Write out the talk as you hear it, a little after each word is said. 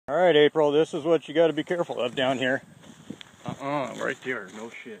Alright, April, this is what you got to be careful of down here. Right there, no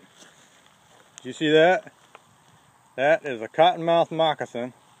shit. Did you see that? That is a cottonmouth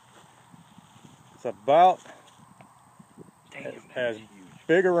moccasin. It's about as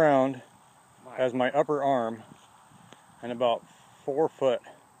big around as my upper arm and about 4 foot.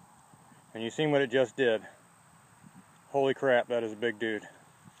 And you seen what it just did. Holy crap, that is a big dude.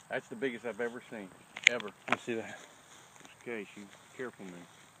 That's the biggest I've ever seen. Ever. Let's see that. Okay, you careful, man.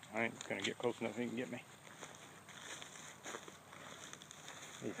 I ain't gonna get close enough so he can get me.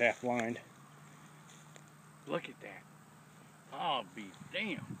 He's half blind. Look at that. I'll be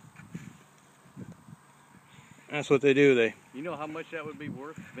damned. That's what they do. You know how much that would be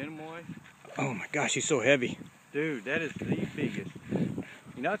worth venom-wise? Oh my gosh, he's so heavy. Dude, that is the biggest.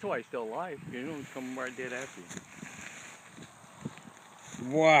 You know, that's why he's still alive. You know, he's coming right dead after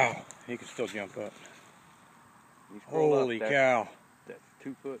you. Wow, he can still jump up. Holy cow. That's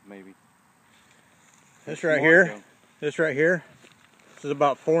 2 foot maybe. This right here, this is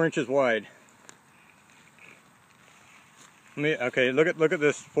about 4 inches wide. Okay, look at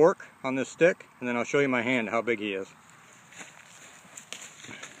this fork on this stick, and then I'll show you my hand how big he is.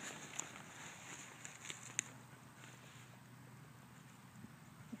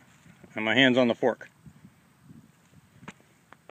 And my hand's on the fork.